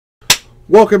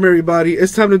Welcome everybody.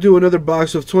 It's time to do another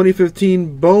box of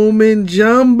 2015 Bowman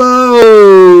Jumbo.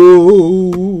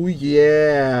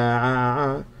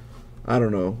 Yeah. I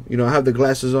don't know. I have the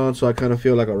glasses on, so I kind of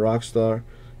feel like a rock star.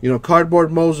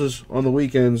 Cardboard Moses on the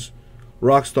weekends,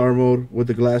 rock star mode with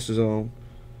the glasses on.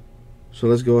 So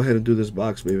let's go ahead and do this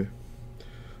box, baby.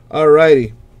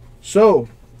 Alrighty. So,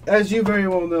 as you very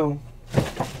well know,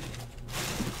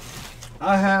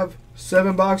 I have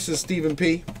 7 boxes, Stephen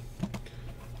P.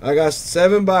 I got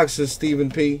 7 boxes, Stephen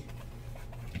P.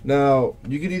 Now,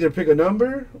 you can either pick a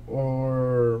number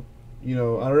or, I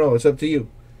don't know. It's up to you.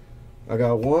 I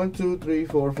got 1, 2, 3,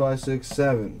 4, 5, 6,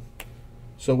 7.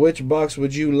 So which box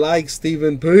would you like,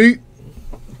 Stephen P?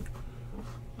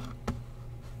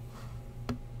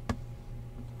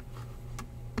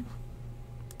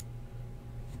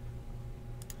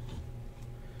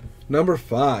 Number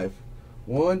 5.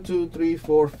 1, 2, 3,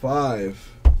 4,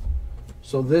 5.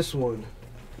 So this one.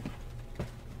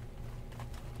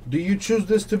 Do you choose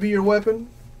this to be your weapon?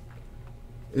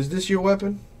 Is this your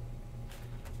weapon?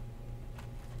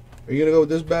 Are you going to go with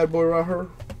this bad boy right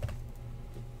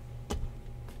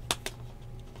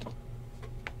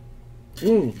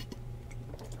here?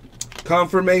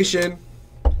 Confirmation.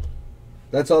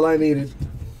 That's all I needed.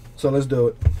 So let's do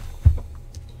it.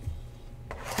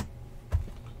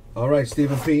 Alright,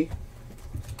 Stephen P.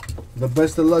 The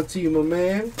best of luck to you, my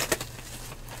man.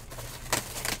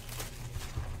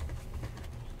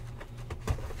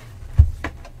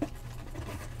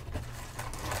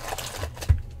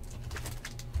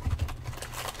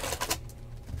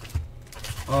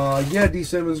 Yeah, D.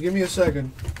 Simmons, give me a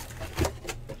second.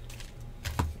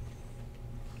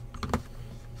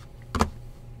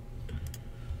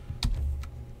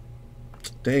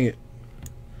 Dang it.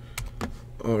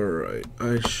 Alright,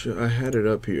 I had it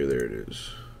up here. There it is.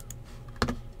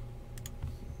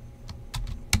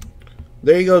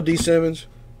 There you go, D. Simmons.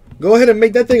 Go ahead and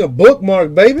make that thing a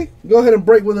bookmark, baby. Go ahead and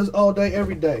break with us all day,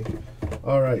 every day.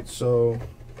 Alright, so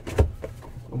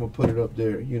I'm going to put it up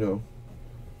there,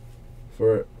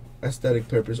 for aesthetic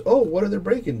purpose. Oh, what are they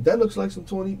breaking? That looks like some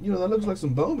that looks like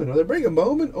some Bowman. Are they breaking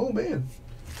Bowman? Oh, man.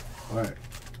 Alright.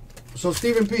 So,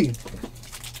 Stephen P.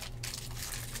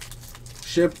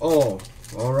 Ship all.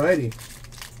 Alrighty.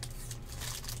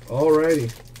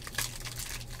 Alrighty.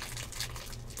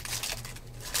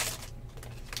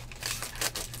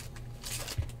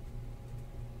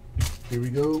 Here we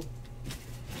go.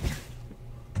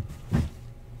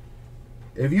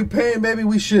 If you paying, baby,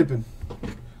 we shipping.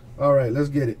 Alright, let's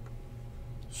get it.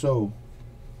 So,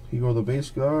 here go the base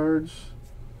cards.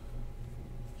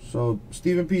 So,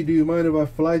 Stephen P., do you mind if I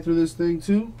fly through this thing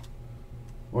too?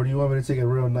 Or do you want me to take it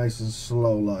real nice and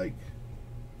slow like?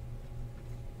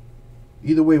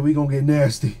 Either way, we gonna get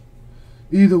nasty.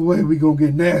 Either way, we gonna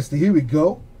get nasty. Here we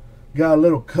go. Got a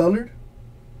little colored.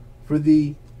 For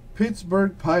the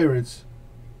Pittsburgh Pirates,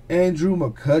 Andrew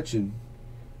McCutchen.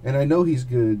 And I know he's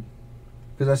good,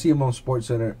 because I see him on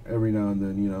SportsCenter every now and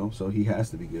then, so he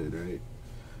has to be good, right?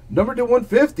 Number to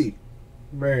 150.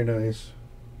 Very nice.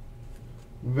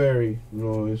 Very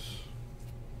nice.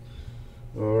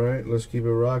 Alright, let's keep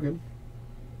it rocking.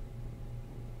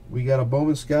 We got a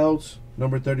Bowman Scouts,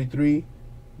 number 33,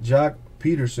 Jock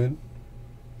Peterson.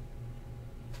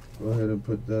 Go ahead and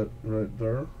put that right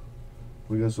there.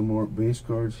 We got some more base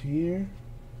cards here.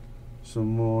 Some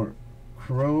more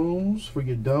chromes for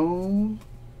your dome.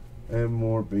 And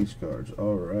more base cards.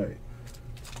 Alright.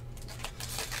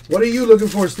 What are you looking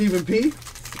for, Stephen P?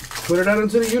 Put it out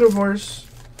into the universe.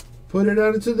 Put it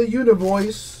out into the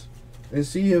univoice. And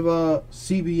see if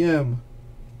CBM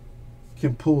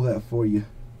can pull that for you.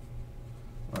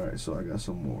 Alright, so I got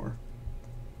some more.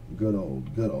 Good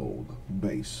old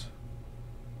base.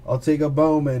 I'll take a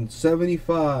Bowman.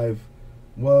 75.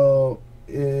 Well,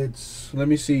 it's... Let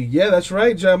me see. Yeah, that's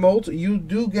right, Jamolt. You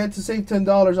do get to save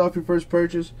 $10 off your first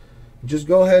purchase. Just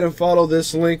go ahead and follow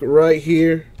this link right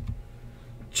here.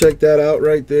 Check that out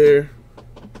right there.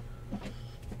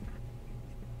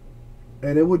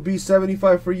 And it would be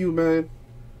 75 for you, man.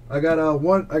 I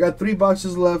got 3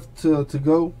 boxes left to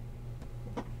go.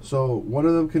 So one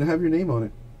of them can have your name on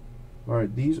it.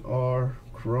 Alright, these are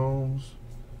chromes.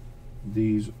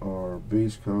 These are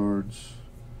base cards.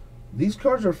 These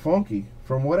cards are funky.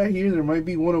 From what I hear, they might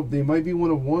be one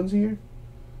of ones here.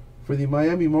 For the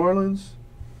Miami Marlins,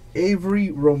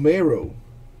 Avery Romero.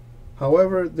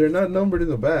 However, they're not numbered in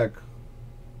the back.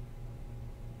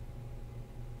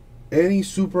 Any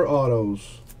super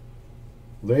autos.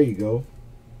 There you go.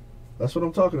 That's what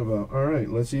I'm talking about. Alright,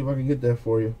 let's see if I can get that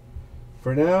for you.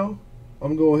 For now,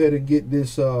 I'm going to go ahead and get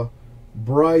this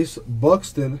Bryce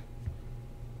Buxton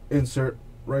insert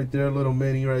right there, little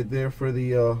mini right there for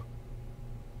the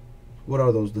What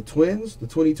are those? The twins? The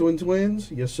 20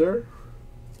 twins? Yes, sir.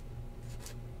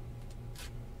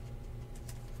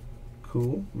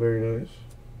 Cool. Very nice.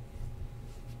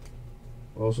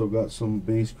 Also got some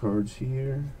base cards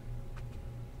here.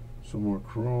 Some more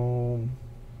chrome.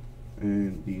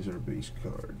 And these are base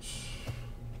cards.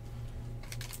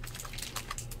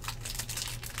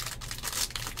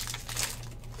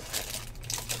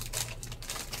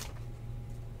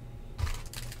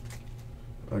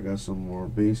 I got some more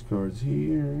base cards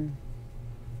here.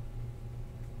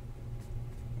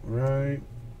 Right.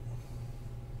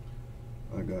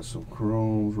 I got some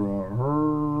chromes right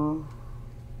here.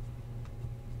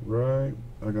 Right.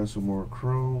 I got some more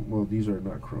chrome. Well, these are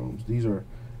not chromes. These are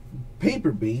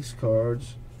paper base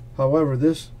cards. However,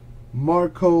 this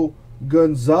Marco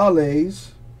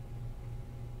Gonzalez,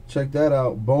 check that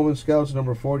out. Bowman Scouts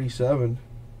number 47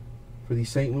 for the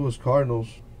St. Louis Cardinals.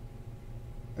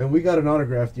 And we got an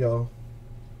autograph, y'all.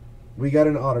 We got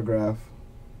an autograph.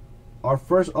 Our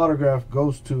first autograph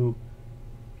goes to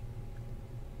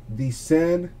the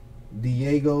San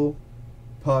Diego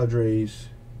Padres.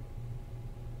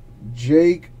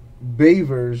 Jake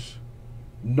Bavers,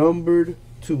 numbered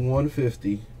to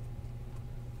 150.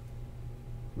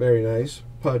 Very nice.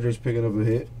 Padres picking up a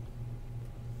hit.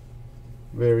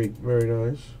 Very, very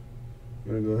nice.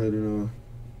 I'm going to go ahead and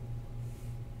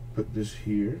put this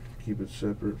here. Keep it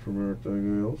separate from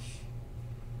everything else.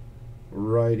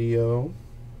 Rightio.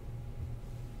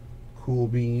 Cool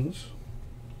beans.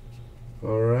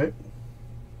 Alright.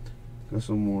 Got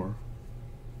some more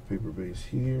paper base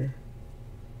here.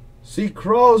 C.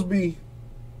 Crosby.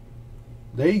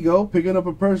 There you go. Picking up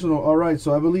a personal. Alright,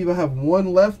 so I believe I have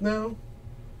one left now.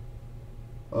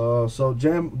 So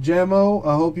Jamo,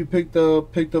 I hope you picked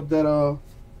up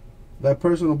that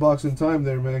personal box in time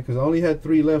there, man, because I only had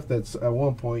 3 left at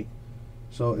one point.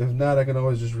 So if not, I can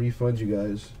always just refund you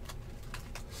guys.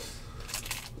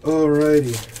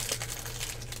 Alrighty.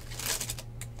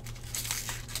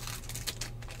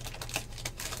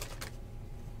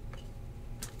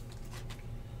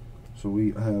 So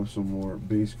we have some more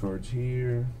base cards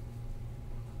here.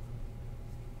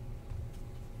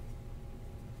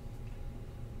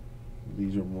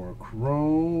 These are more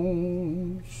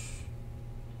chromes.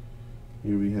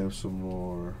 Here we have some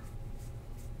more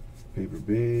paper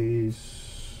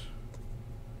base.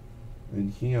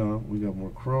 And here we got more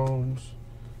chromes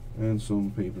and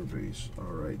some paper base.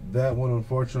 Alright, that one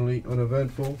unfortunately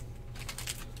uneventful.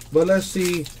 But let's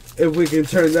see if we can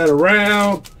turn that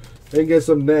around and get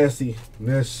some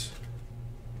nastiness.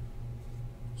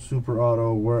 Super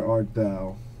Auto, where art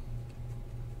thou?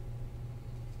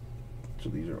 So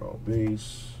these are all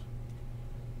base.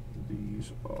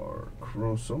 These are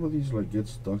chrome. Some of these like get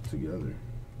stuck together.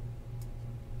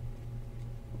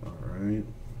 Alright.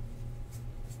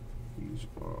 These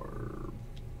are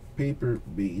paper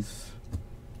base.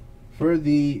 For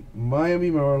the Miami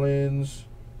Marlins,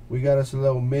 we got us a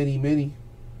little mini.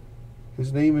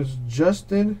 His name is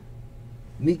Justin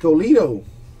Nicolino.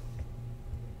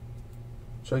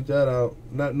 Check that out.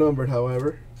 Not numbered,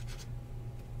 however.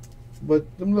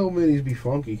 But them little minis be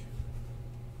funky.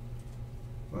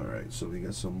 Alright, so we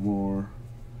got some more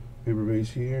paper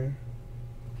base here.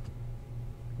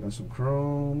 Got some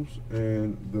chromes,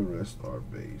 and the rest are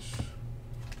base.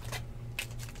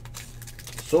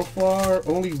 So far,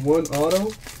 only one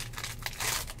auto.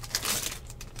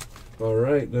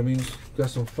 Alright, that means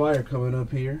got some fire coming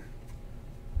up here.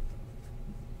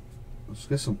 Let's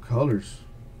get some colors.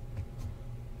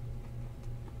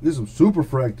 Get some super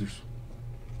fractors.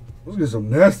 Let's get some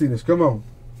nastiness. Come on.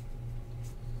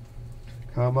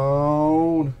 Come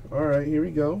on. Alright, here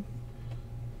we go.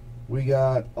 We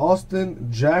got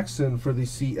Austin Jackson for the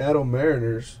Seattle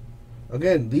Mariners.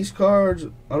 Again, these cards,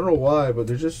 I don't know why, but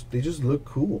they just look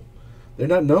cool. They're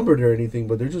not numbered or anything,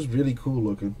 but they're just really cool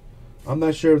looking. I'm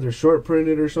not sure if they're short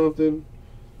printed or something.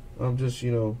 I'm just,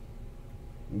 you know,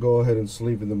 go ahead and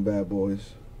sleeve in them bad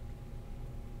boys.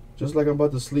 Just like I'm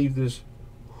about to sleeve this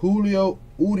Julio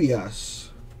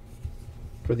Urias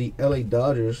for the LA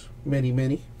Dodgers.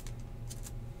 Mini.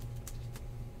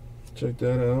 Check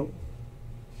that out.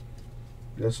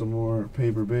 Got some more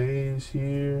paper base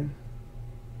here.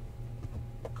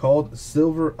 Called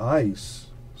Silver Ice.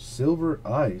 Silver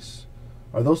Ice.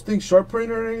 Are those things sharp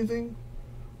printed or anything?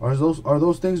 Are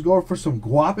those things going for some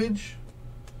guapage?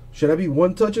 Should I be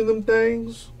one touching them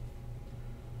things?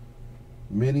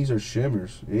 Minis or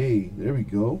shimmers. Hey, there we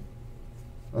go.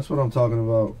 That's what I'm talking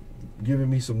about. Giving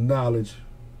me some knowledge.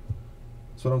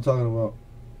 That's what I'm talking about.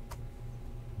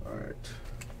 Alright.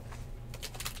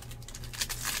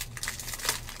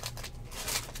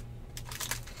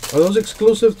 Are those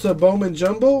exclusive to Bowman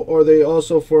Jumbo, or are they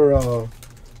also for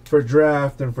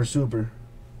draft and for super?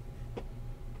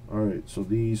 All right, so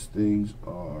these things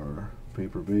are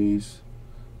paper base.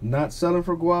 Not selling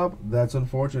for guap. That's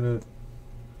unfortunate.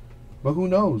 But who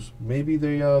knows? Maybe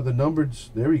they the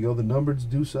numbers. There we go. The numbers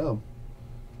do sell.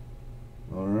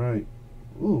 All right.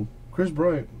 Ooh, Chris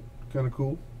Bryant, kind of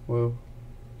cool. Well,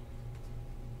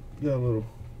 got a little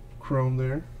chrome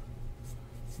there.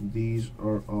 These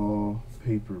are all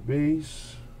paper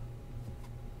base.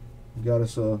 Got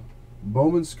us a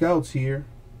Bowman Scouts here.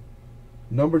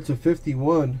 Number to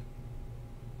 51.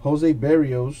 Jose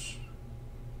Barrios.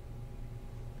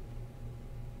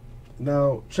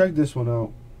 Now, check this one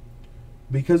out.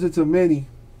 Because it's a mini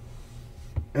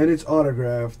and it's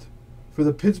autographed, for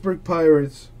the Pittsburgh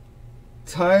Pirates,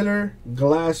 Tyler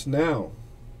Glasnow.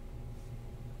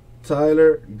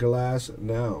 Tyler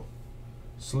Glasnow.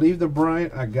 Sleeve the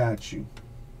Bryant, I got you.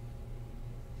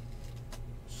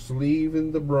 Sleeve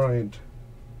in the Bryant.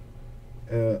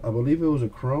 I believe it was a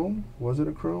chrome. Was it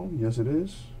a chrome? Yes, it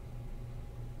is.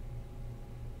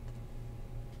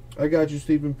 I got you,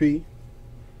 Stephen P.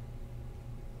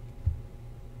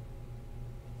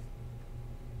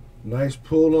 Nice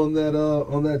pull on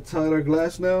that Tyler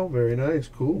Glasnow. Very nice,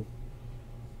 cool.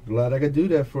 Glad I could do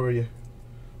that for you.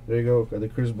 There you go. Got the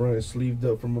Chris Bryant sleeved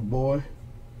up from a boy.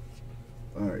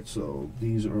 All right, so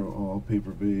these are all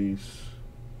paper base,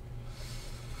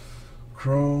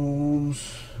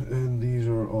 chromes, and these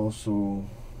are also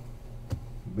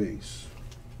base.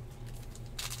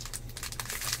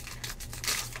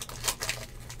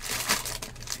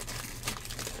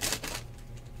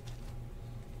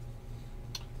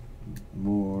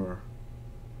 More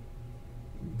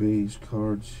base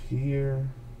cards here.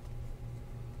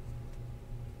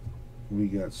 We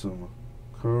got some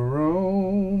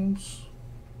chromes.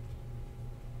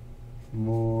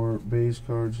 More base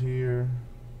cards here.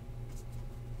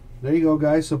 There you go,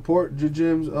 guys. Support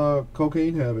Jim's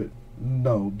cocaine habit.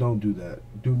 No, don't do that.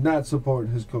 Do not support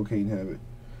his cocaine habit.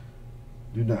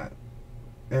 Do not.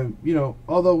 And, you know,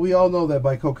 although we all know that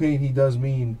by cocaine he does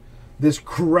mean this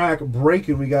crack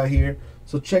breaking we got here.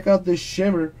 So check out this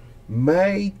shimmer.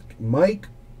 Mike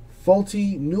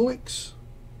Fulty-Newix.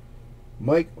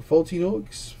 Mike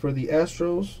Fulty-Newix for the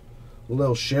Astros. A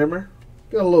little shimmer.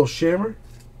 Got a little shimmer.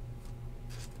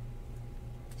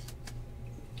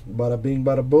 Bada bing,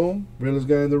 bada boom. Realest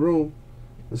guy in the room.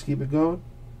 Let's keep it going.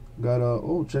 Got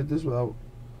oh, check this out.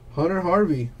 Hunter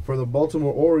Harvey for the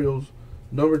Baltimore Orioles.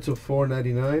 Number to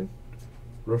 499.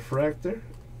 Refractor.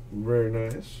 Very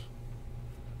nice.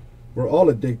 We're all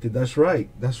addicted. That's right.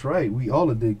 That's right. We all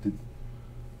addicted.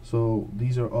 So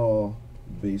these are all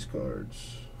base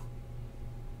cards.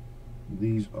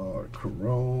 These are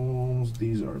chromes.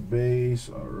 These are base.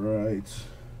 All right.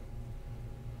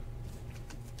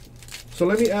 So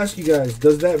let me ask you guys,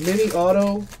 does that mini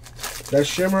auto, that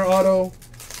shimmer auto,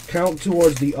 count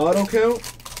towards the auto count?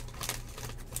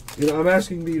 You know, I'm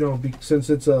asking, you know,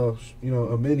 since it's a, you know,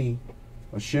 a mini,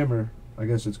 a shimmer, I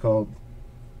guess it's called.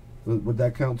 Would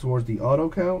that count towards the auto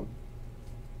count?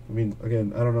 I mean,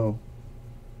 again, I don't know.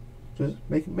 Just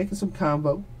making some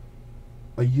combo.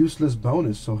 A useless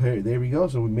bonus. So here, there we go.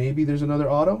 So maybe there's another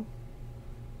auto.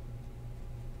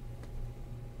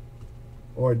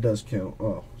 Or it does count.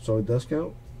 Oh, so it does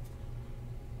count?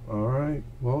 Alright.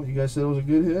 Well, you guys said it was a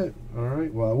good hit.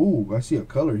 Alright. Wow. Ooh, I see a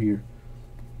color here.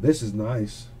 This is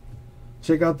nice.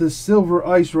 Check out this silver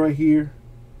ice right here.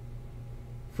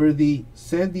 For the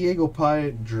San Diego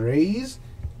Padres,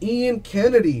 Ian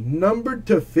Kennedy, numbered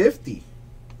to 50.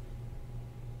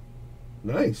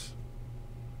 Nice.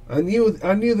 I knew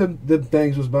the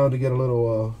things was bound to get a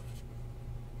little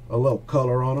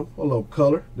color on them. A little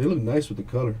color. They look nice with the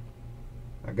color.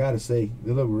 I gotta say,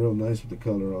 they look real nice with the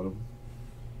color on them.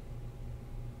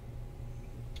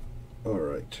 All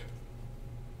right.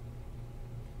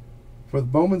 For the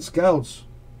Bowman Scouts,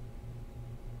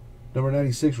 number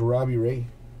 96, Robbie Ray.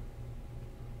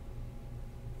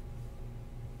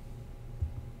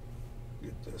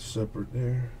 Get that separate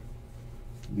there.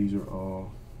 These are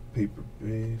all paper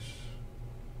base.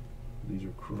 These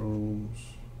are chromes.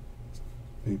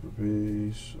 Paper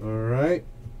base. All right.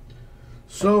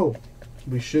 So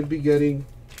we should be getting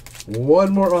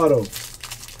one more auto.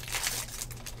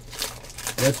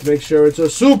 Let's make sure it's a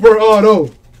super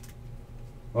auto.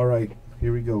 All right,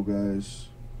 here we go, guys.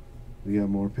 We got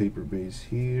more paper base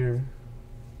here.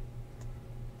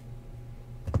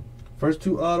 First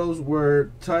two autos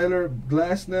were Tyler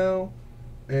Glasnow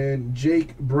and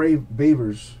Jake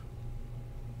Bavers.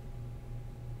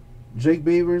 Jake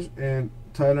Bavers and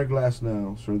Tyler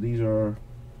Glasnow. So these are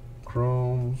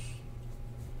chromes.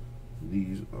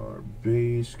 These are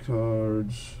base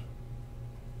cards.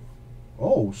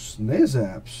 Oh,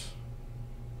 Snizaps.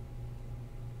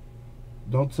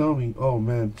 Don't tell me. Oh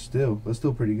man, that's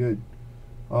still pretty good.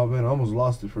 Oh man, I almost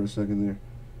lost it for a second there.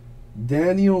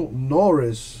 Daniel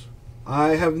Norris. I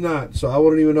have not, so I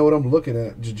wouldn't even know what I'm looking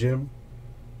at, Jim.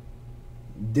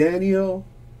 Daniel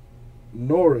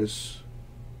Norris.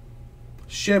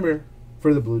 Shimmer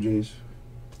for the Blue Jays.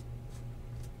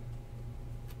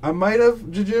 I might have,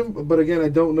 Jim, but again, I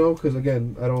don't know, because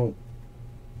again, I don't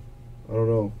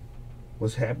know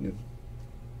what's happening.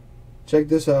 Check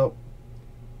this out.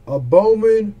 A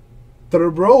Bowman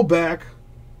throwback,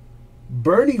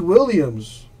 Bernie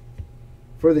Williams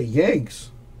for the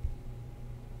Yanks.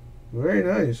 Very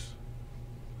nice.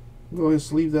 Go ahead and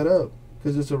sleeve that up,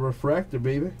 because it's a refractor,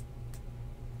 baby.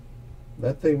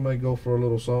 That thing might go for a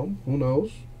little something. Who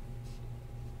knows?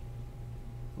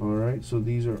 Alright, so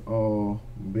these are all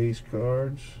base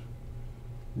cards.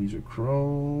 These are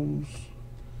chromes.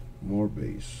 More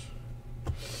base.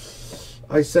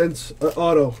 I sense an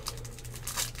auto.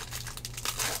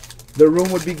 The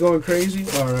room would be going crazy.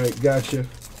 Alright, gotcha.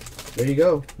 There you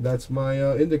go. That's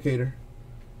my indicator.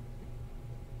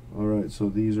 Alright, so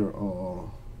these are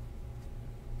all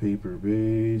paper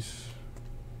base.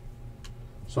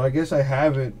 So I guess I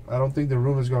haven't. I don't think the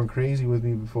room has gone crazy with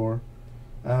me before.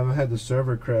 I haven't had the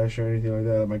server crash or anything like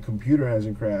that. My computer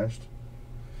hasn't crashed.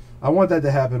 I want that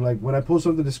to happen. Like when I post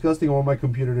something disgusting, I want my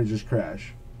computer to just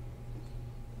crash.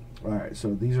 Alright,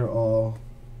 so these are all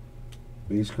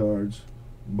base cards.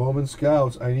 Bowman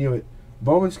Scouts. I knew it.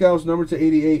 Bowman Scouts number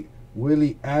 /88.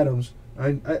 Willie Adams.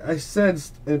 I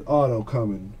sensed an auto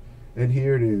coming. And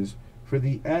here it is. For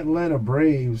the Atlanta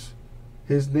Braves,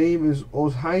 his name is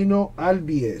Osjaino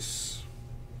Albies.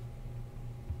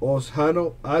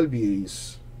 Osjaino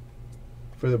Albies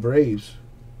for the Braves.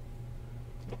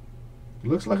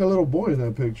 Looks like a little boy in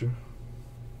that picture.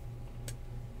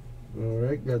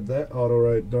 Alright, got that auto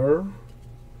right there.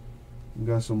 We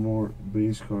got some more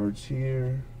base cards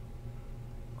here.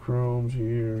 Chromes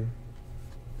here.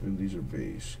 And these are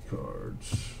base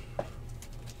cards.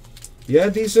 Yeah,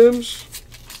 D-Sims?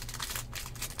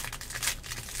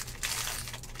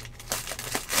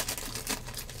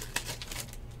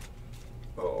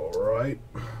 Alright.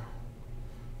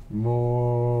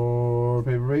 More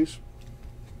paper base.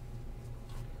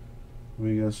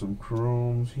 We got some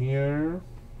chromes here.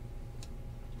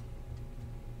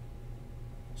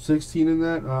 16 in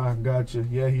that? Ah, gotcha.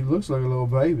 Yeah, he looks like a little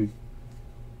baby.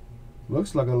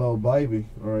 Looks like a little baby.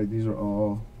 Alright, these are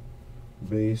all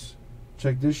base.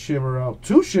 Check this shimmer out.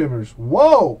 2 shimmers.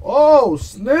 Whoa! Oh,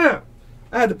 snap!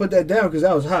 I had to put that down because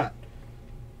that was hot.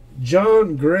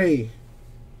 John Gray.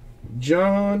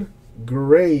 John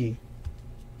Gray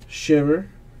shimmer.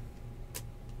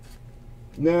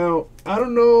 Now, I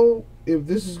don't know if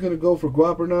this is going to go for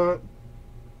guap or not.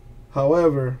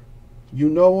 However, you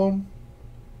know him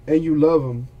and you love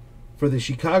him for the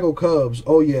Chicago Cubs.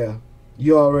 Oh, yeah.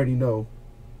 You already know.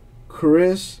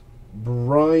 Chris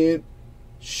Bryant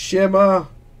shimmer,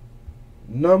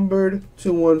 numbered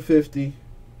 /150.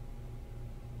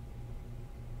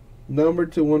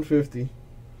 Numbered /150.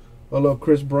 I love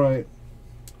Chris Bryant.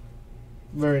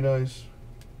 Very nice.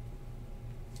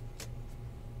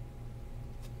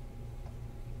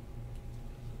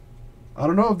 I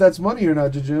don't know if that's money or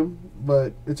not, Jim,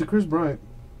 but it's a Chris Bryant.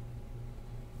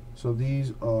 So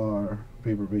these are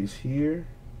paper base here.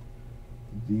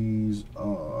 These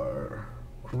are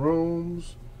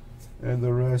chromes. And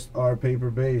the rest are paper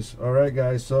base. Alright,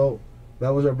 guys, so that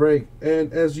was our break.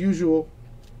 And as usual,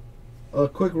 a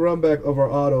quick run back of our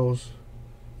autos.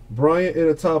 Bryant in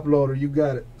a top loader. You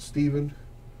got it, Steven.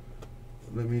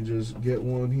 Let me just get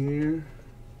one here.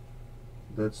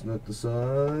 That's not the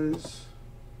size.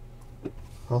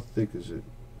 How thick is it?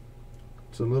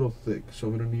 It's a little thick, so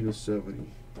I'm going to need a 70.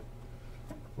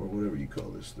 Or whatever you call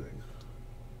this thing.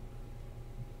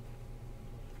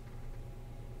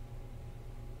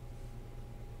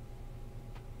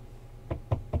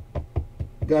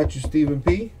 Got you, Stephen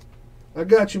P. I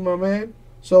got you, my man.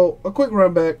 So, a quick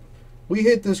run back. We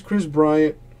hit this Chris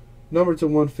Bryant, number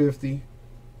 /150.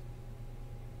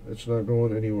 It's not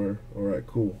going anywhere. Alright,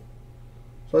 cool.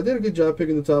 So, I did a good job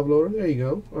picking the top loader. There you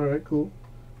go. Alright, cool.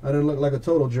 I didn't look like a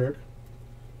total jerk.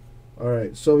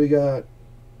 Alright, so we got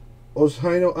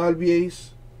Osjaino Albies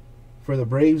for the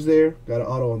Braves there. Got an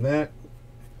auto on that.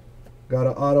 Got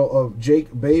an auto of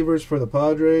Jake Bavers for the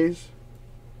Padres.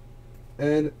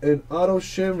 And an auto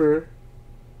shimmer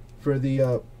for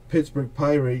the Pittsburgh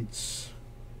Pirates,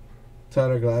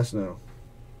 Tyler Glasnow.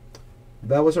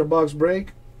 That was our box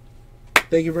break.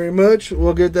 Thank you very much.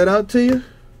 We'll get that out to you.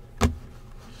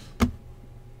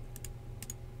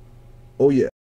 Oh yeah.